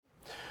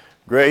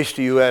Grace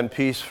to you and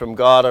peace from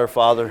God our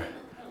Father,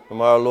 from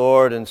our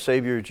Lord and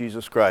Savior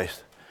Jesus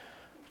Christ.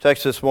 The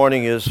text this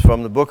morning is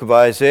from the book of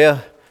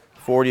Isaiah,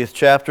 40th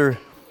chapter,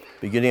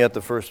 beginning at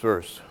the first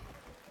verse.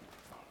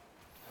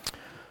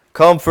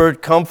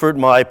 Comfort, comfort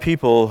my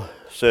people,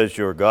 says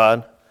your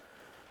God.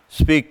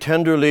 Speak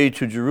tenderly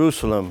to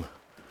Jerusalem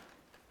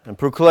and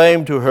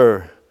proclaim to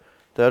her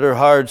that her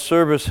hard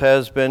service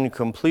has been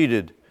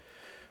completed,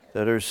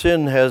 that her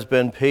sin has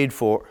been paid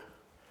for,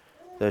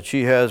 that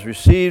she has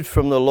received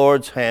from the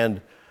Lord's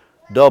hand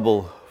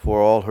double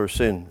for all her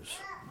sins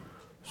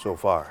so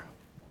far.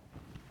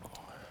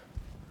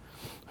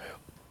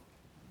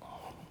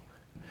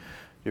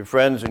 Dear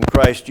friends in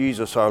Christ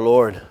Jesus our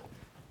Lord,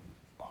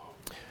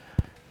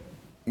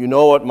 you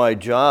know what my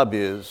job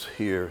is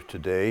here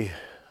today.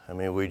 I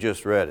mean, we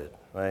just read it,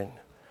 right?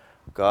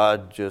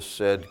 God just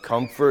said,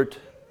 comfort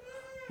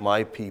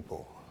my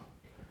people.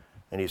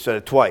 And he said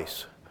it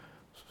twice.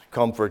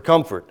 Comfort,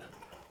 comfort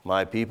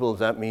my people.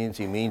 That means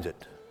he means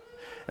it.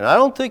 And I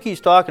don't think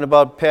he's talking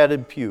about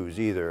padded pews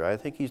either. I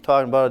think he's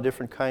talking about a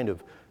different kind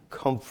of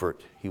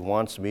comfort he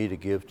wants me to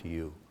give to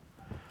you.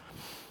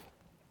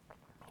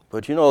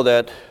 But you know,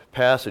 that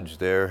passage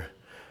there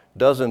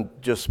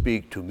doesn't just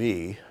speak to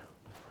me.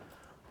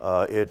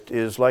 It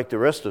is like the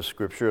rest of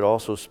Scripture, it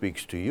also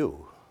speaks to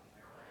you.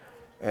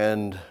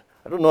 And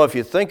I don't know if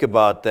you think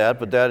about that,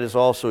 but that is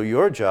also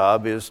your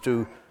job, is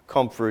to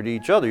comfort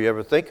each other. You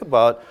ever think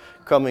about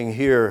coming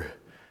here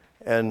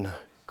and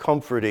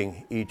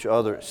comforting each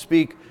other?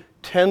 Speak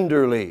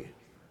tenderly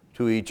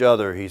to each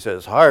other, he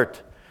says,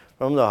 heart,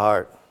 from the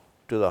heart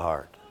to the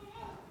heart.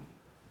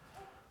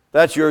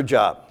 That's your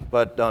job,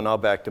 but now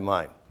back to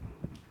mine.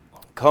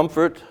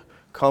 Comfort,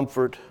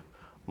 comfort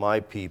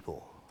my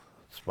people.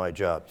 It's my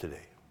job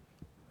today.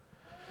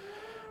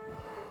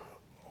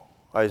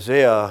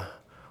 Isaiah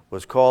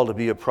was called to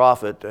be a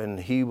prophet, and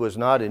he was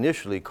not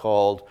initially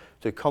called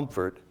to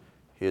comfort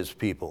his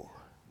people.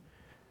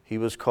 He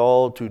was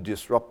called to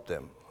disrupt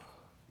them.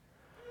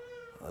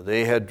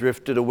 They had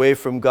drifted away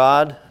from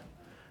God.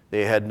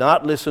 They had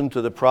not listened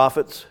to the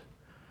prophets.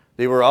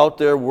 They were out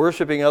there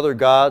worshiping other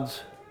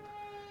gods.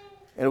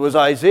 And it was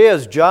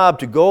Isaiah's job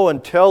to go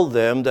and tell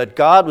them that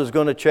God was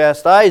going to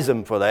chastise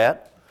them for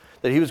that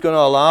he was going to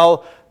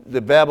allow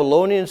the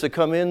Babylonians to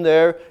come in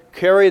there,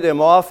 carry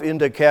them off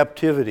into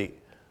captivity.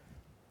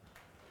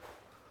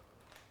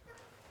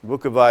 The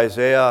book of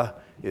Isaiah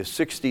is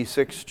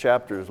 66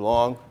 chapters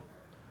long.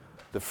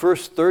 The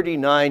first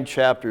 39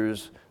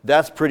 chapters,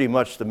 that's pretty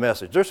much the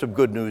message. There's some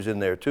good news in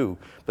there too,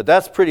 but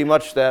that's pretty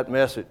much that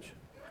message.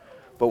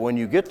 But when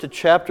you get to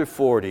chapter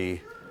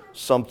 40,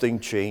 something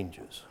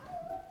changes.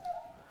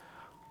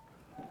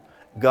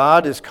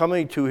 God is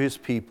coming to his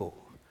people,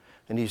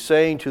 and he's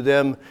saying to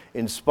them,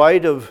 in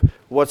spite of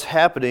what's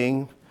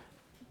happening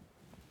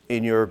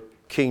in your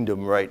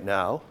kingdom right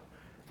now,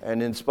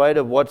 and in spite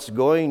of what's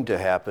going to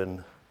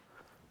happen,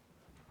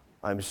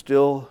 I'm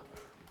still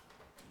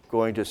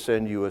going to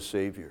send you a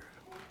Savior.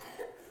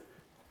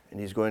 And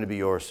he's going to be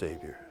your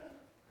Savior.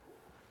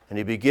 And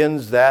he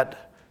begins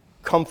that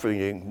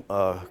comforting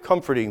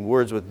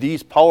words with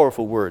these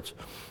powerful words.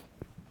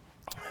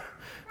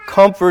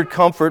 Comfort,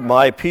 comfort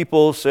my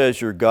people, says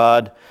your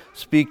God.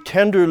 Speak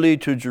tenderly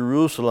to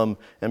Jerusalem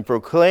and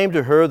proclaim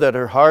to her that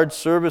her hard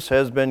service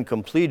has been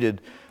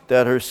completed,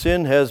 that her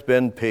sin has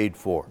been paid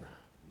for.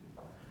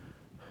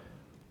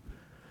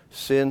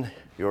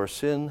 Your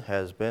sin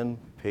has been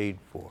paid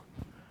for.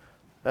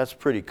 That's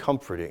pretty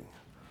comforting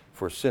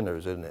for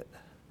sinners, isn't it?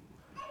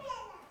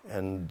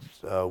 And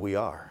we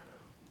are.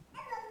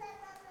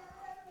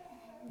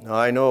 Now,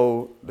 I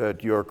know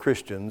that you're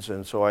Christians,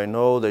 and so I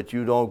know that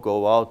you don't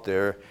go out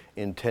there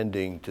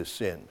intending to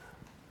sin.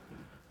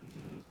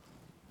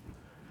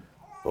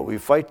 But we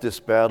fight this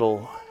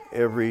battle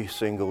every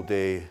single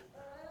day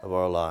of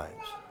our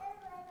lives.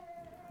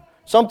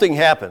 Something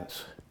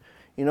happens,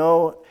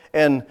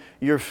 and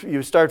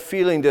you start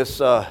feeling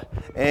this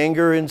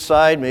anger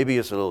inside. Maybe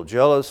it's a little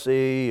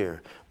jealousy,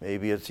 or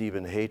maybe it's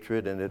even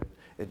hatred, and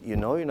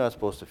you're not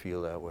supposed to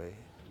feel that way,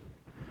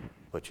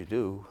 but you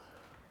do.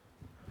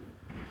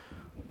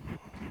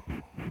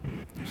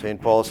 St.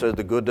 Paul said,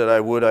 the good that I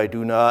would, I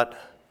do not.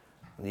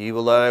 The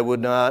evil that I would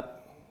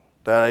not,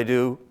 that I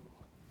do.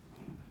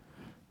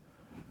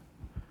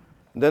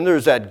 And then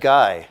there's that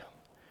guy.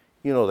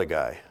 You know the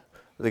guy.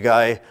 The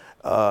guy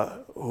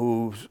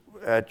who's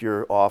at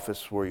your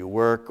office where you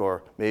work,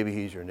 or maybe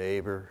he's your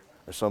neighbor,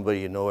 or somebody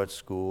you know at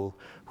school,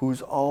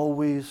 who's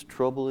always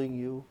troubling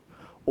you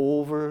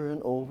over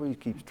and over. He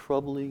keeps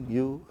troubling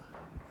you.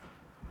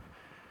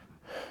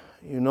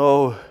 You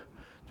know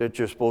that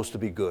you're supposed to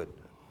be good.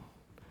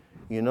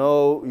 You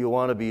know you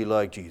want to be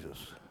like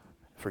Jesus.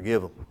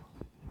 Forgive him.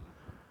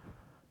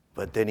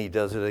 But then he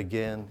does it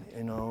again,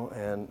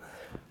 and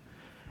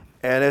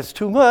it's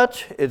too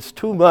much. It's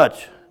too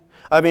much.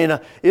 I mean,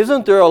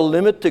 isn't there a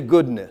limit to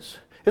goodness?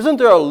 Isn't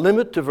there a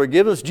limit to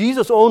forgiveness?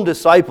 Jesus' own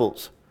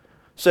disciples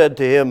said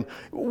to him,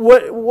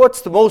 what's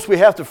the most we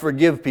have to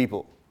forgive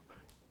people?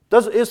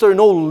 Is there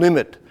no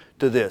limit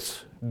to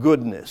this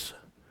goodness,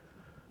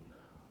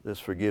 this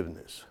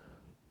forgiveness?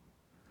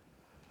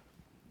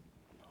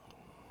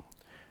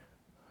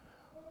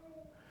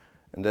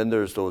 And then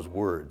there's those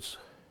words,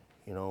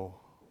 the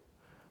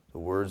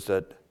words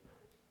that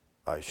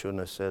I shouldn't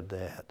have said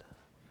that.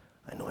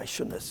 I know I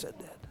shouldn't have said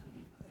that.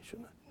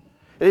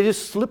 They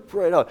just slip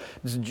right out.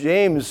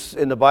 James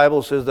in the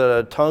Bible says that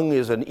a tongue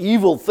is an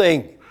evil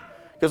thing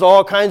because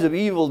all kinds of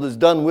evil is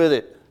done with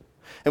it.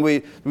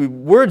 And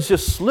words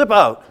just slip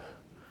out.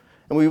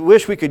 And we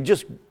wish we could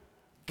just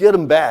get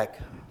them back.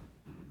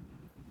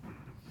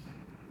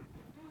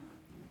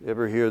 You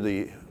ever hear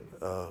the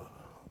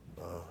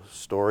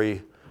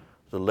story,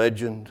 the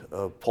legend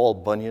of Paul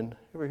Bunyan?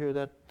 Ever hear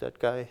that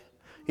guy?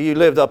 He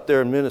lived up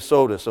there in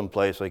Minnesota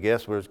someplace, I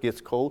guess, where it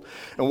gets cold.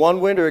 And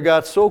one winter it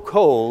got so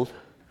cold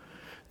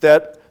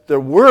that the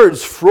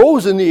words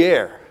froze in the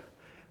air.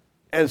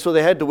 And so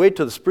they had to wait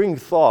till the spring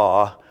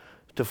thaw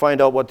to find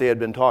out what they had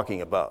been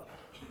talking about.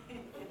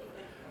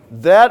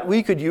 That,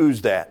 we could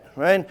use that,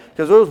 right?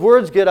 Because those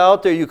words get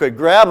out there, you could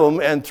grab them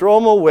and throw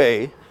them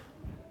away.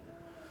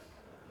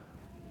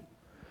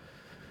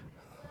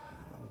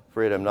 I'm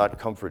afraid I'm not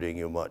comforting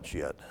you much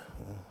yet.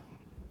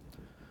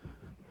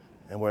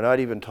 And we're not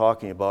even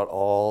talking about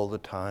all the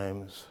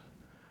times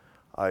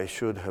I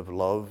should have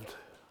loved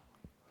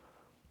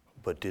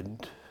but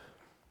didn't.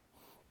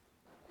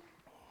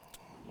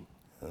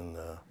 And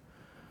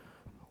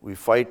we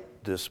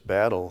fight this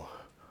battle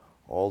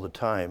all the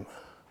time,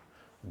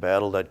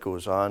 battle that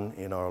goes on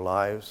in our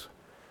lives.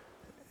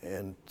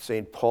 And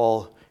St.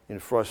 Paul, in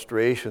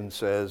frustration,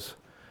 says,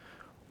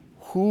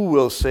 "Who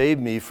will save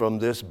me from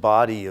this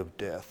body of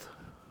death?"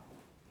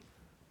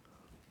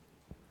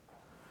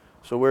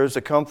 So where's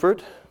the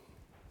comfort?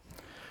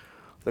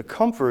 The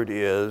comfort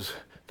is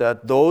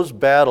that those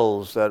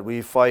battles that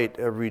we fight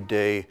every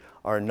day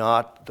are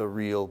not the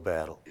real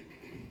battle.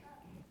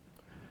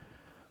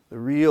 The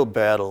real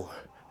battle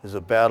is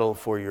a battle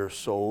for your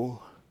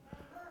soul,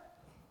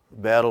 a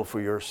battle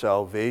for your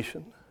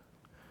salvation,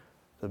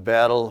 the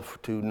battle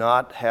to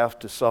not have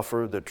to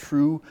suffer the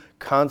true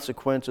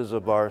consequences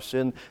of our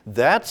sin.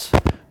 That's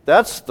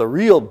the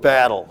real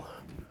battle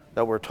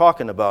that we're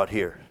talking about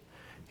here.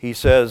 He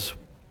says,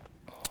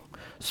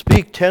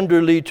 "Speak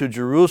tenderly to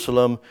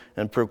Jerusalem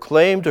and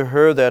proclaim to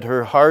her that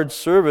her hard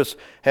service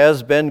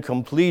has been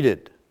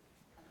completed."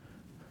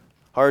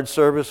 Hard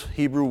service,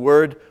 Hebrew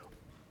word,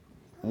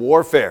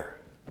 warfare.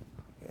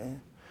 Okay?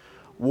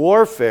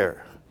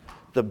 Warfare,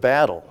 the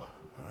battle,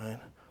 right,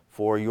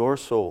 for your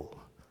soul,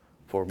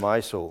 for my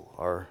soul,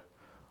 our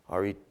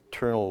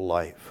eternal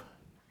life.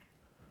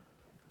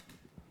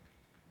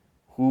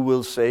 Who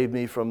will save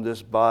me from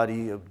this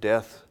body of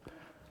death?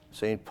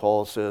 St.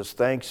 Paul says,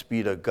 "Thanks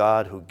be to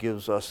God who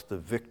gives us the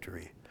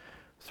victory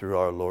through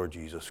our Lord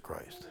Jesus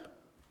Christ."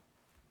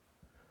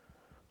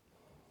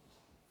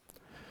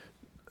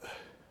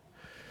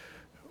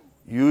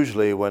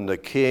 Usually when the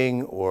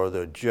king or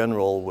the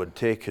general would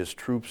take his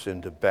troops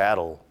into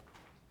battle,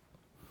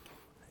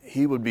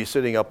 he would be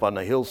sitting up on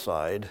the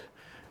hillside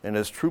and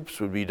his troops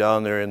would be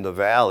down there in the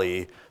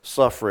valley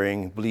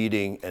suffering,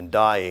 bleeding, and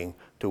dying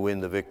to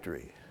win the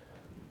victory.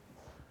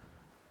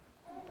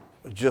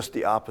 Just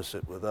the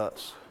opposite with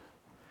us.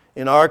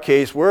 In our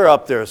case, we're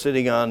up there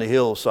sitting on the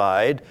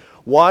hillside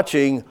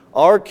watching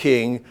our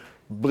king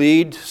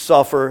bleed,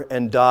 suffer,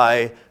 and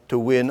die to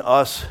win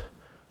us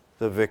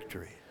the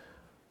victory.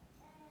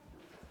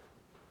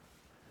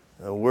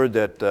 A word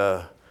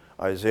that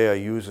Isaiah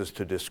uses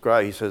to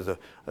describe, he says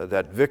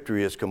that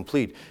victory is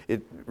complete.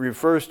 It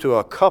refers to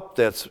a cup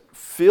that's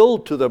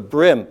filled to the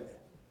brim.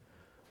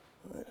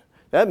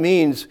 That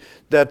means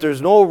that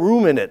there's no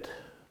room in it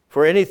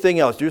for anything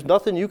else. There's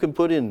nothing you can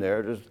put in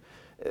there,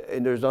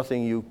 and there's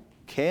nothing you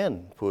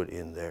can put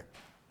in there.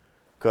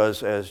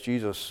 Because as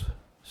Jesus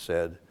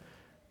said,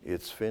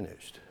 it's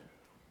finished.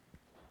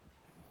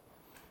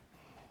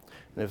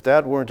 And if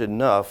that weren't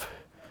enough,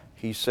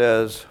 he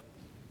says,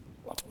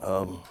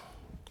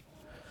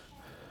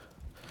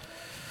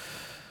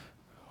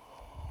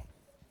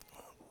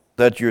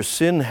 that your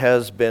sin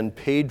has been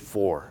paid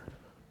for.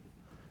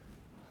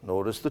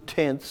 Notice the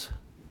tense.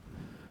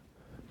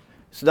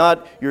 It's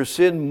not your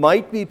sin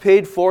might be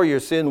paid for, your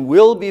sin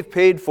will be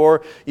paid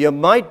for. You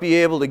might be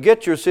able to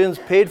get your sins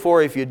paid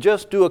for if you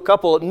just do a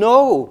couple.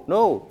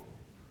 No.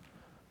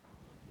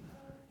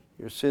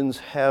 Your sins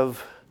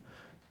have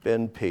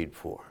been paid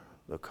for.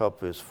 The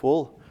cup is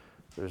full.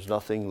 There's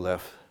nothing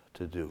left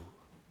to do.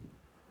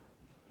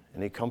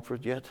 Any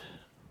comfort yet?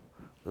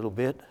 A little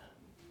bit?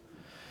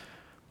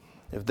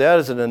 If that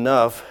isn't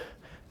enough,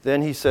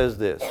 then he says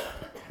this.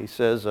 He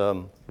says,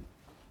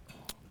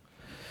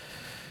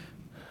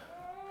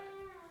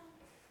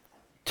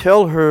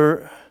 tell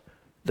her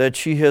that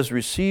she has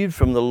received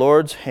from the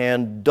Lord's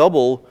hand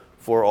double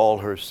for all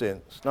her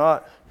sins.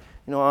 Not,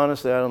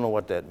 honestly, I don't know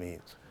what that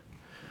means.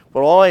 But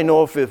all I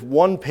know, if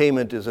one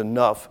payment is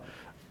enough,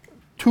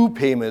 2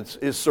 payments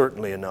is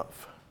certainly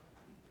enough.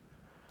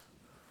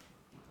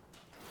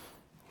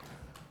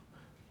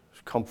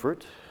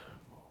 Comfort,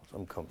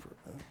 some comfort.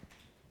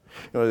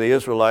 The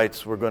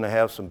Israelites were going to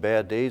have some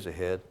bad days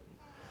ahead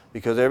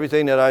because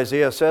everything that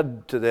Isaiah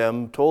said to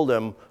them, told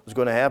them was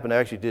going to happen,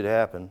 actually did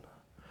happen.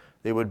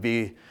 They would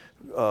be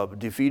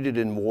defeated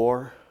in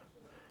war.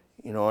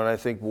 You know, and I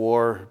think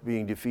war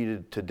being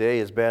defeated today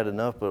is bad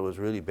enough, but it was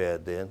really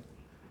bad then.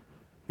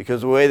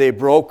 Because the way they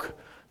broke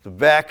the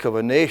back of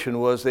a nation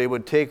was they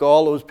would take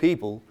all those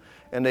people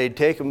and they'd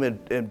take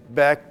them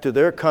back to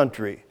their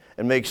country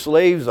and make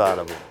slaves out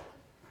of them.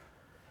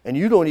 And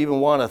you don't even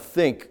want to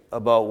think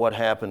about what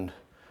happened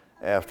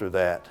after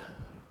that.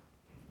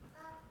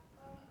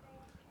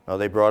 Now,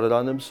 they brought it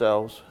on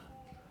themselves.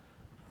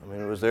 I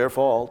mean, it was their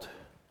fault.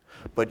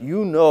 But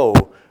you know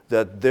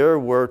that there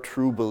were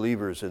true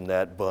believers in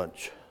that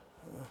bunch.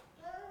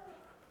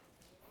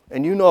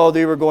 And you know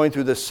they were going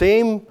through the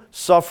same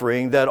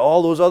suffering that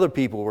all those other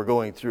people were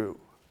going through.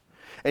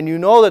 And you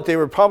know that they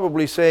were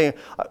probably saying,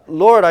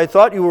 Lord, I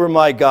thought you were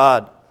my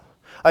God.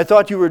 I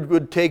thought you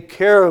would take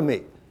care of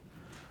me.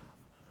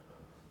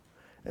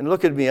 And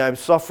look at me, I'm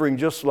suffering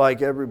just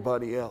like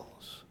everybody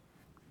else.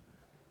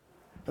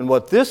 And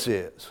what this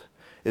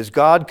is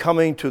God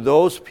coming to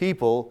those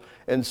people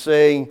and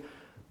saying,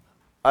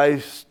 I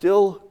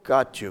still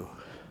got you.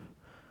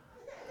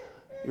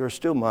 You're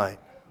still mine.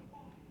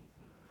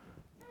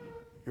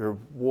 Your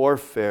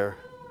warfare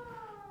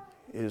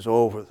is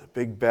over. The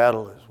big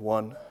battle is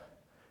won.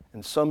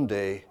 And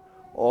someday,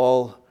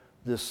 all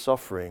this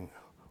suffering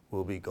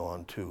will be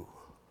gone too.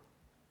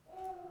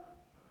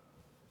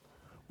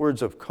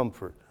 Words of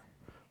comfort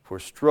for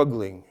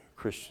struggling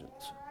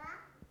Christians.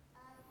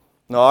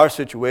 Now, our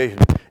situation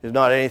is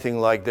not anything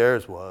like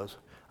theirs was.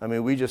 I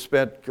mean, we just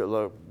spent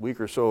a week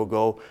or so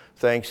ago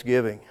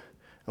Thanksgiving,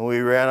 and we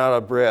ran out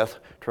of breath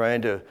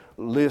trying to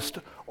list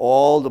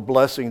all the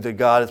blessings that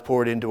God has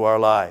poured into our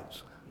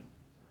lives.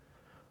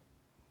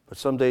 But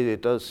someday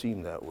it does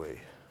seem that way.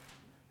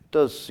 It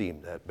does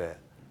seem that bad.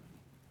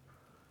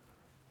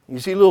 You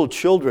see little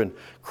children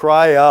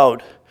cry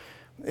out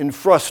in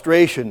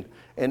frustration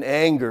and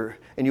anger,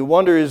 and you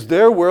wonder, is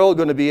their world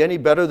going to be any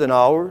better than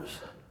ours?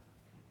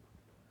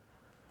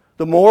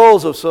 The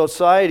morals of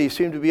society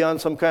seem to be on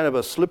some kind of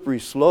a slippery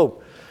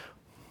slope.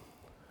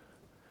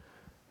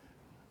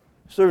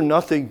 Is there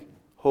nothing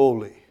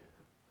holy?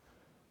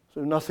 Is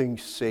there nothing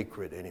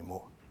sacred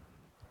anymore?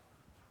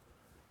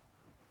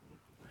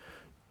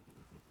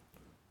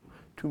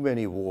 Too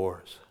many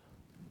wars.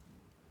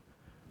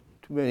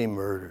 Too many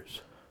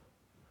murders.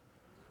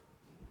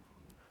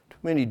 Too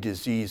many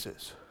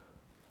diseases.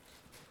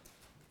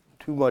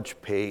 Too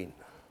much pain.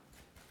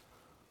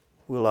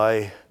 Will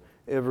I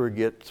ever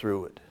get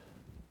through it?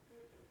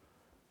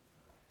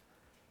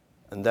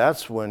 And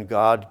that's when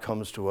God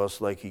comes to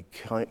us like he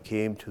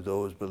came to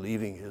those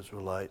believing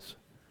Israelites.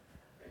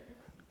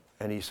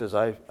 And he says,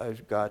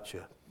 I've got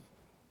you.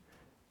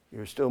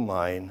 You're still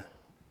mine.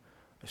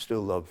 I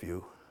still love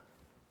you.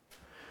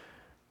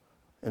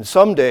 And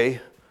someday,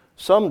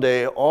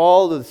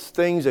 all the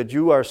things that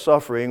you are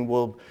suffering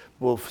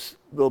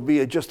will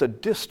be just a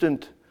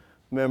distant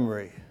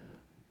memory.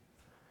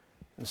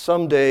 And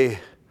someday,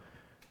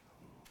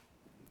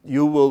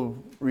 you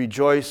will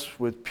rejoice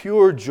with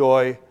pure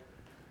joy,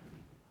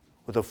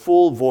 with a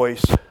full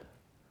voice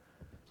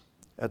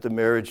at the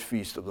marriage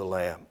feast of the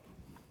Lamb.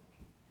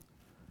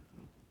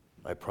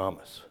 I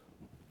promise.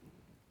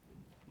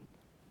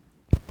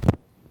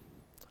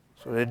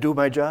 So did I do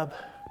my job?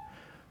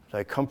 Did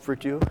I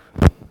comfort you?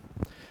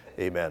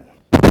 Amen.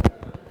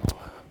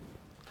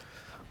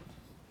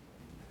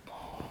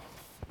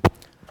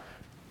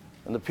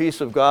 And the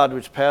peace of God,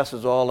 which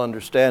passes all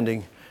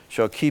understanding,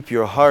 shall keep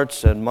your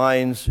hearts and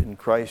minds in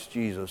Christ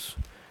Jesus.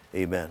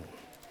 Amen.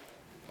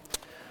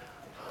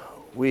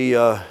 We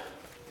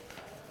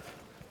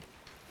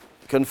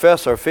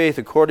confess our faith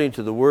according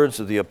to the words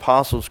of the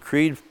Apostles'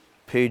 Creed,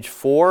 page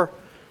 4.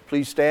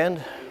 Please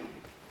stand.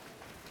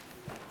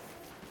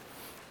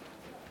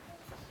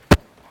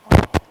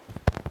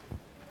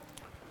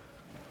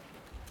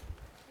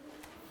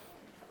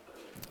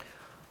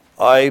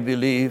 I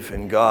believe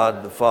in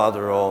God the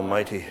Father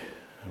Almighty,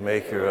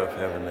 maker of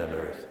heaven and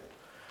earth.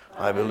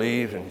 I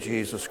believe in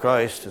Jesus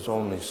Christ, his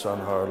only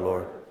Son, our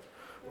Lord,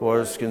 who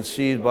was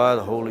conceived by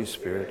the Holy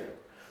Spirit,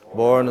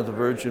 born of the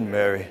Virgin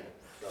Mary,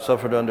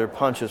 suffered under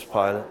Pontius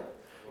Pilate,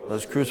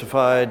 was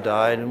crucified,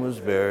 died, and was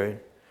buried.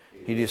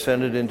 He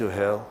descended into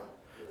hell.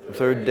 The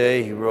third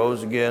day he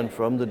rose again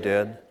from the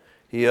dead.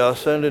 He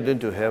ascended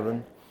into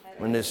heaven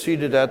and is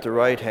seated at the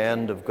right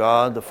hand of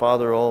God the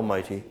Father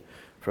Almighty.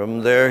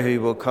 From there he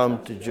will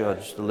come to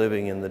judge the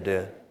living and the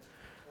dead.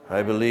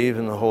 I believe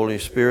in the Holy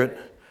Spirit,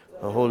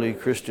 the holy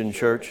Christian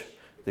church,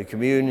 the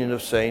communion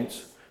of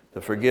saints, the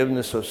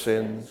forgiveness of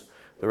sins,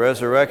 the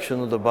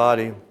resurrection of the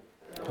body,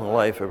 and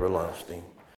life everlasting.